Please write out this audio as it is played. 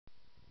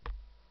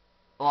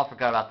Oh, I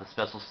forgot about the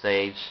special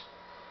stage.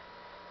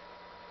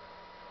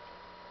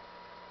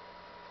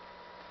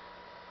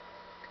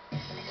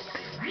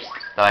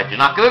 That I do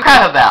not give a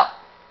crap about.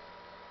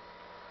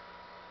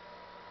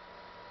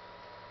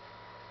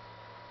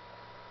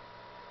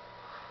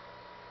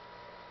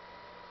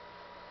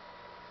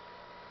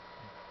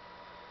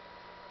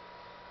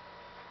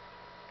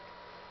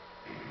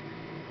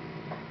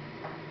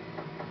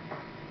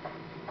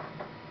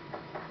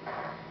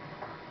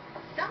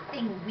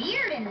 Something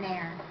weird in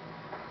there.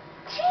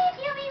 Chief,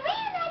 you'll be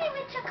reunited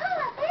with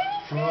Chocola very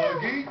soon.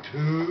 Froggy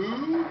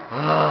too?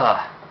 Ugh.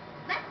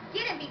 Let's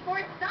get him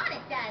before Sonic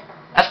does.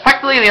 That's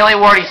practically the only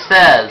word he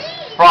says.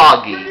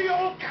 Froggy.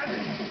 Radio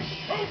cannon,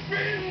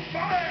 open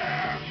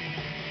fire!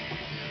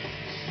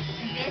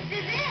 This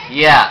is it.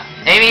 Yeah.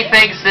 Amy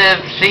thinks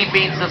if she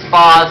beats this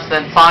boss,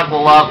 then Sonic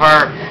will love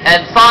her,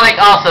 and Sonic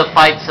also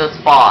fights this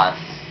boss.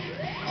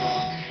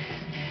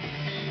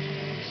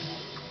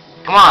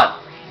 Come on,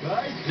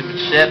 stupid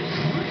ship.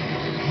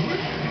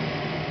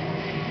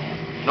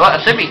 You know what?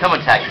 I should be home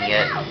attacking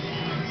it.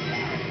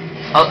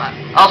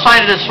 I'll try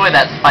to destroy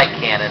that spike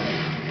cannon.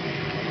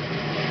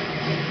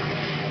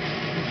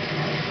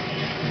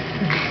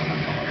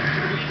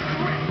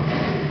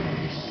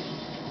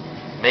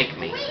 Make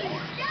me. We've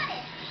done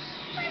it.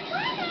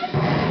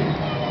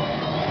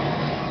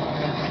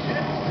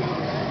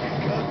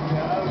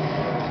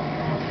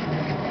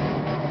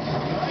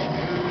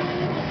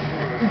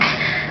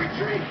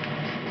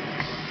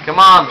 Come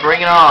on,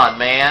 bring it on,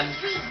 man.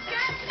 We've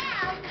got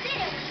now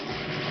this.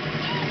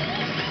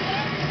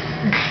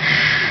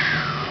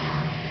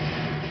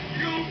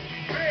 You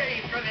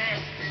pay for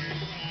this!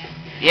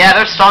 Yeah,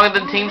 they're stronger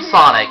than Team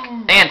Sonic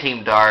and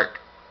Team Dark.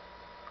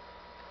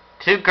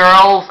 2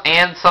 girls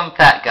and some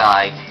fat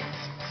guy.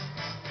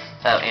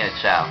 Oh, and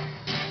a Chow.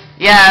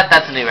 Yeah,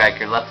 that's a new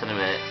record. Less than a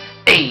minute.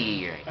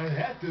 Hey. I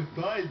have to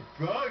find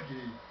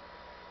Froggy.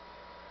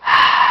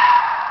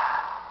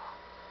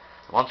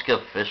 Why don't you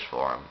go fish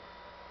for him?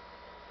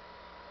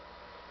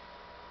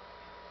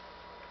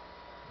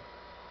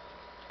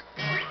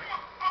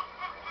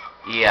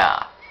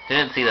 Yeah,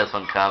 didn't see this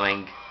one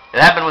coming. It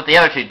happened with the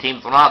other 2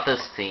 teams, but not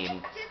this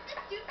team. Just a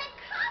stupid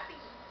copy.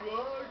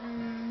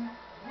 Froggy,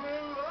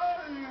 where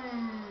are you?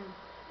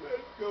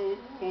 Let's go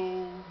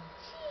home.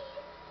 Chief,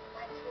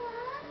 what's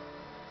wrong?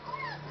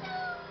 Oh,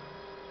 no.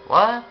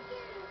 What?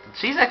 Did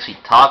she actually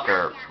talk,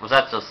 or was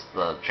that just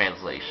the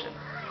translation?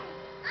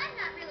 I'm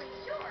not really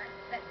sure,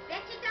 but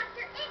betcha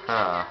Dr. Eggman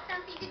Huh. has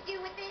something to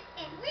do with it,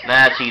 and we're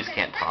Nah, not cheese gonna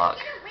can't let talk.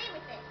 him get away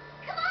with it.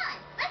 Come on,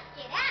 let's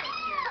get out of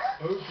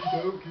here. Okie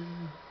dokie.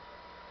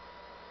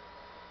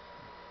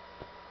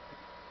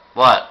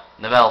 What?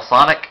 No Metal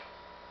Sonic?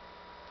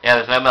 Yeah,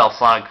 there's no Metal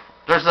Sonic.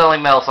 There's only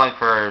Metal Sonic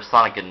for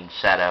Sonic and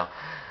Shadow.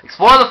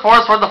 Explore the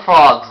forest where the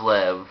frogs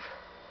live.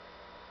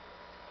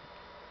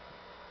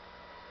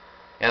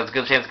 Yeah, there's a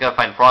good chance you're gonna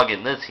find Frog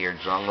in this here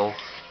jungle.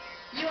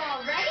 You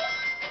all ready?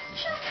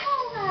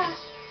 Chocola.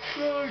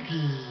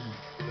 Froggy.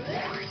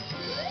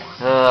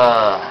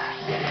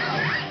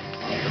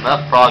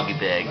 Enough Froggy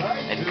Big.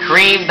 And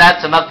Cream,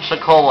 that's enough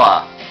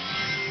Chocola.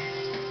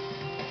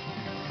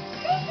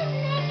 This is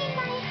making my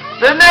head.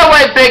 There's no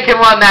way Big can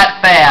run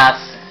that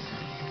fast.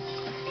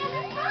 There's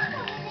a frog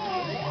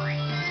over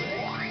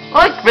there.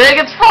 Look, Big,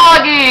 it's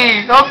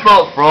Froggy! I'm not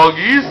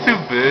Froggy, he's too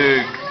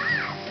big.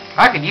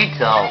 How can you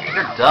tell?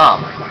 You're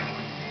dumb.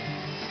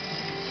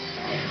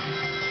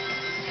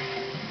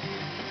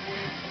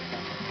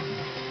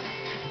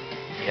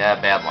 Yeah,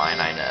 bad line,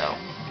 I know.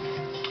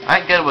 I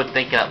ain't good with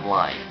thinking up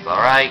lines,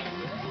 alright?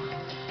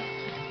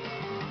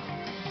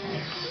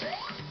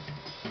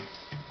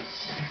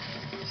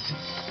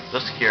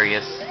 Just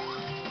curious.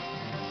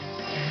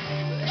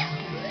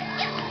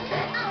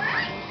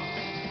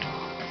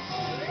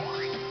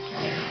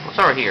 What's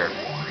over here?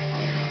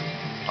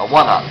 A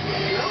 1-up.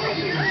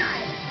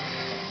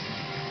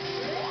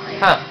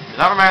 Huh, do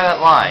not remember that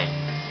line.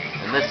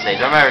 In this stage,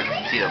 I remember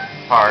see the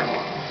part. Here we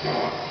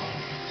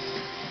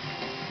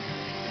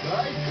go.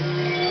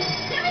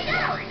 I'll be right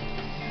back.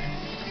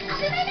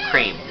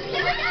 Cream.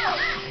 Here we go.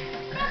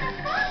 There's a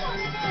frog over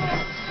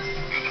there.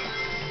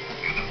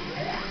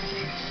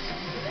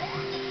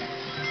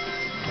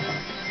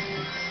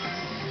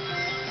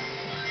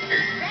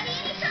 Ready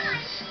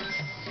anytime.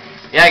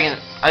 Yeah,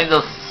 I can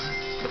just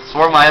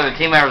swarm my other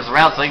team members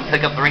around so they can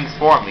pick up the rings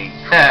for me.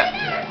 Here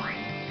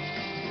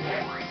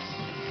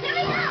we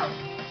go.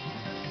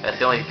 That's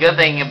the only good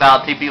thing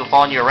about 2 people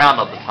following you around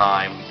all the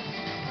time.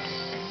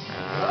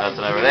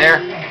 Nothing over there.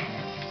 Here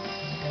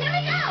we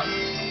go.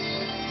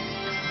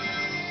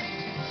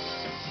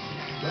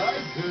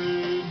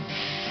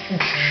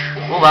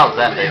 Well, that was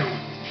that big.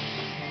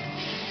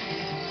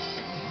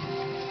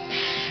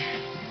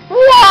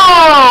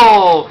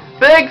 Whoa!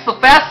 Big's the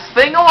fastest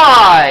thing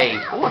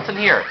alive! Ooh, what's in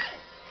here?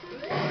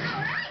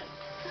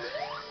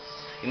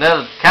 You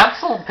know, the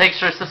capsule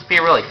pictures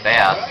disappear really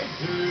fast.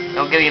 They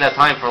don't give you enough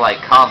time for, like,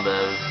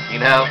 combos, you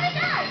know?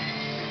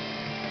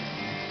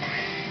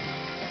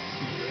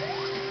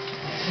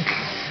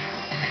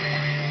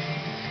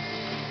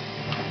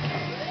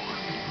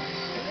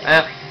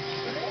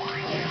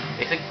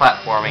 basic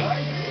platforming.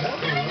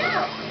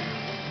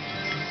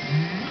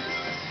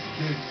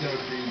 There's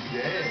something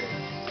there.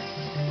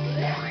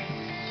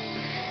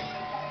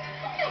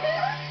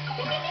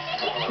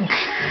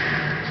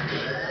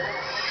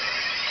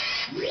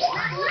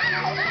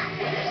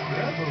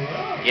 Level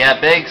up. Yeah,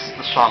 Big's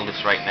the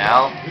strongest right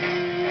now.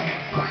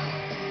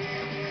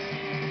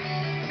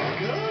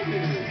 Got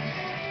it.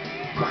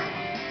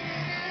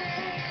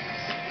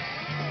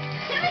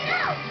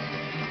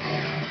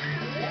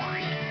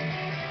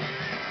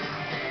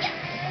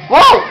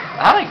 Whoa!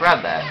 How did I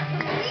grab that?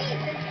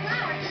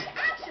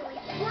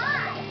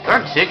 There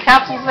are 2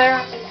 capsules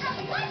there?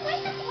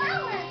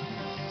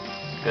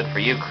 Good for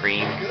you,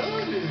 Cream.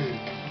 Got it.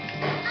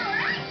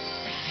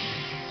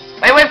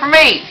 Hey, wait for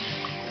me!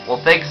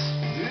 Well, thanks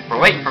for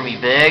waiting for me,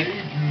 Big.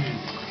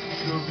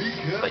 So be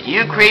careful. But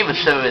you, Cream, has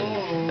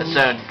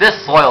shown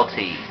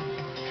disloyalty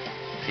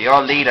to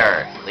your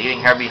leader,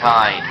 leaving her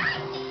behind.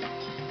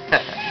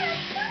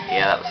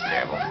 Yeah, that was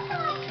terrible. Wow.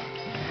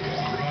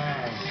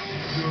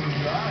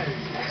 You're right.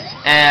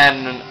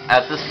 And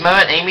at this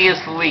moment, Amy is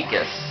the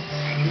weakest.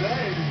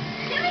 Right.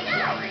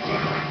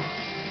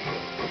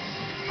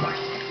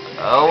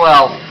 Oh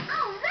well.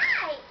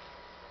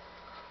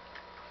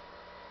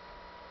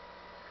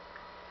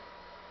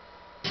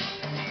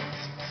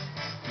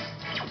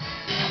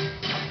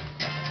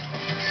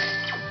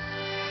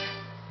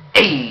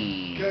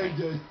 Hey!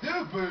 Kinda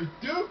super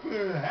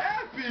duper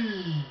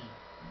happy.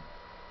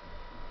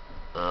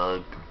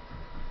 Ugh.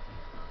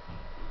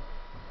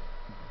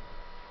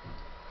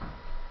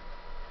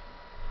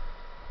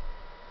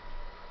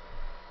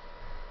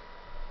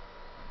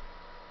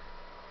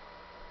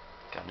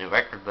 Got a new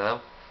record though.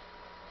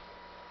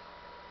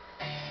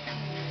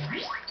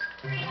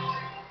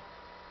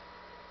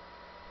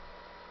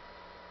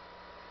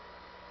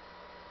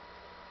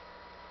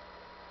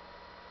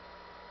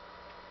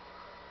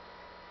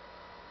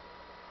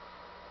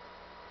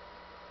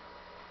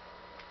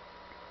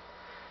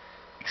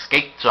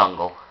 Escape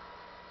jungle.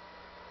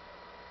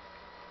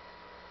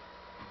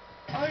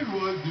 I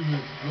wonder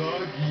if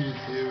Froggy is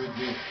here in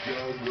this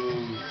jungle.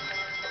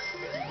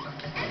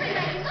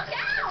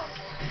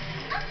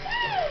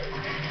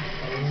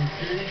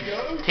 Okay,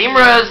 go. Team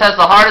Rose has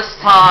the hardest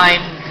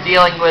time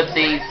dealing with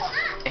these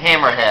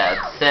hammerheads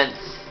since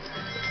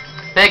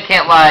they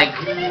can't like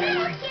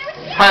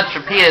punch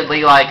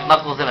repeatedly like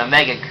Knuckles and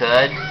Omega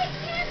could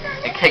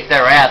and kick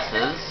their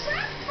asses.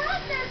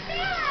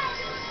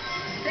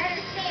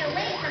 Better stay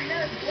away from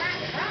those black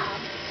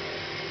frogs.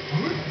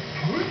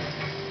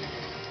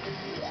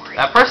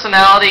 That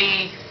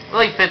personality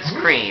really fits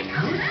Cream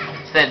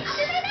since,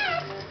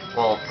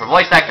 well, her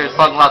voice actor is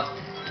talking about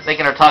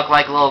making her talk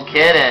like a little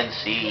kid, and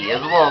she is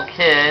a little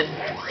kid,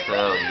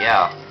 so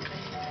yeah.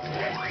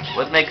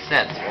 Would make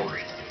sense.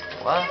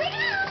 What?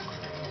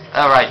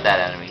 Oh, right, that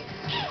enemy.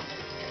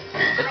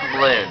 It's a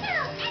balloon.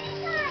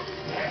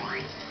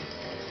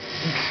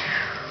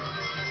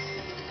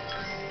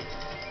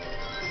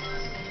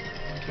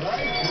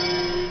 Bye,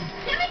 Pooh.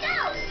 Here we go!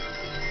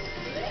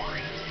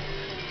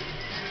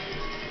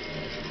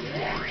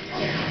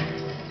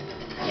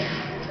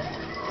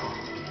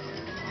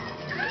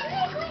 I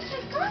think we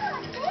should go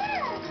up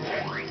there.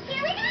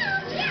 Here we go!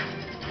 Yeah!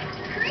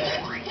 Chris,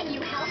 can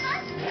you help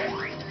us?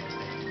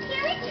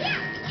 Here we go!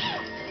 Yeah!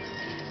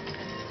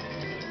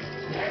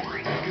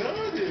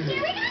 Got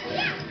Here it. we go!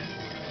 Yeah!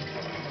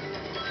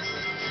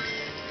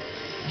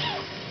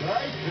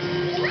 Bye,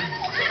 Pooh.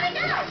 Here we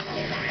go!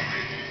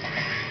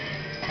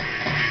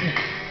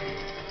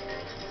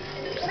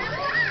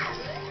 Level up!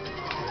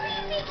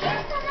 Please be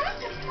careful not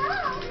to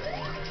fall.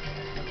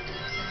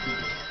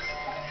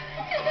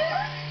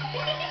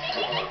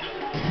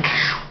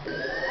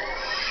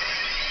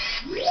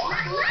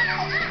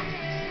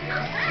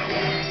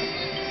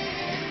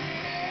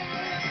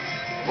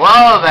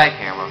 Whoa, bad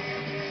camera.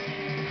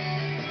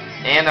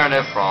 And there are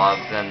no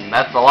frogs, and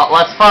that's a lot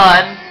less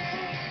fun.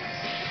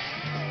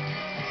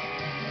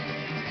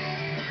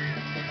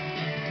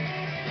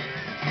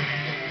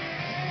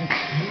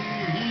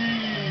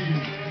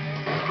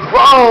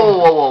 Whoa,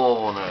 whoa, whoa,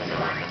 whoa, no, no,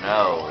 no,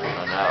 no,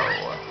 no, no.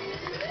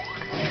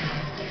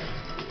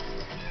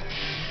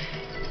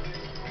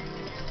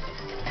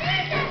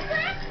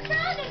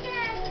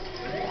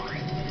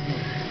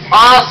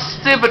 Ah,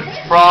 stupid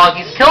frog,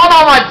 he's killing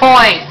all my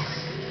points!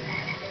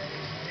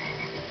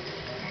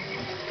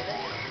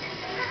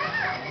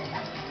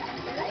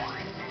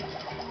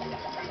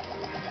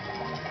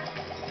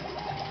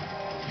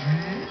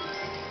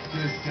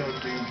 There's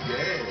something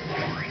there.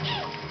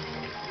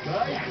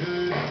 Bye,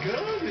 Pooh.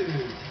 Got it.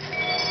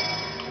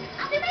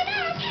 I'll be right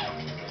back.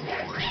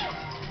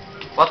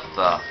 What the?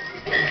 Got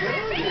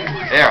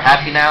it. There,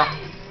 happy now?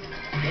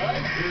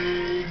 Bye,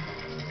 Pooh.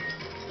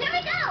 Here we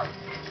go.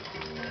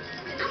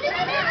 I'll be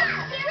right back.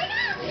 Here we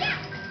go. Yeah.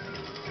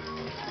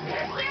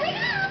 Here we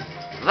go.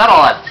 Is that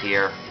all that's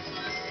here?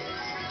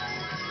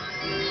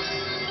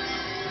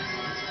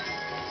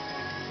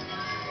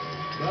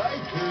 Bye,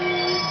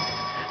 Pooh.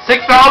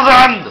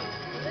 6,000!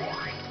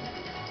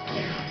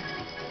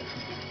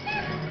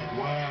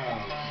 Wow.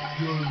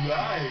 You're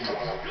right.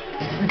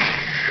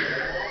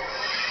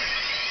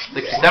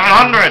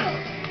 6,700!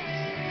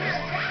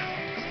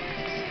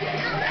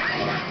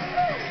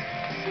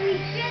 We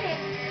did it.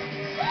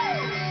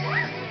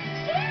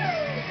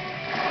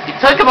 You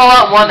took him all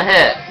out in one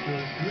hit.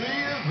 The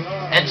three of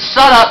us. And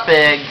shut up,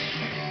 Big.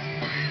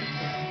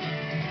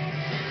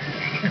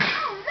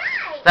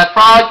 Alright. That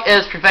frog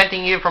is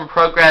preventing you from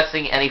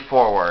progressing any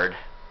forward.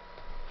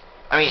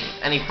 I mean,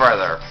 any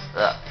further.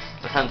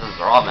 The sentences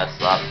are all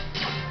messed up.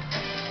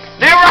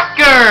 New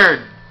record!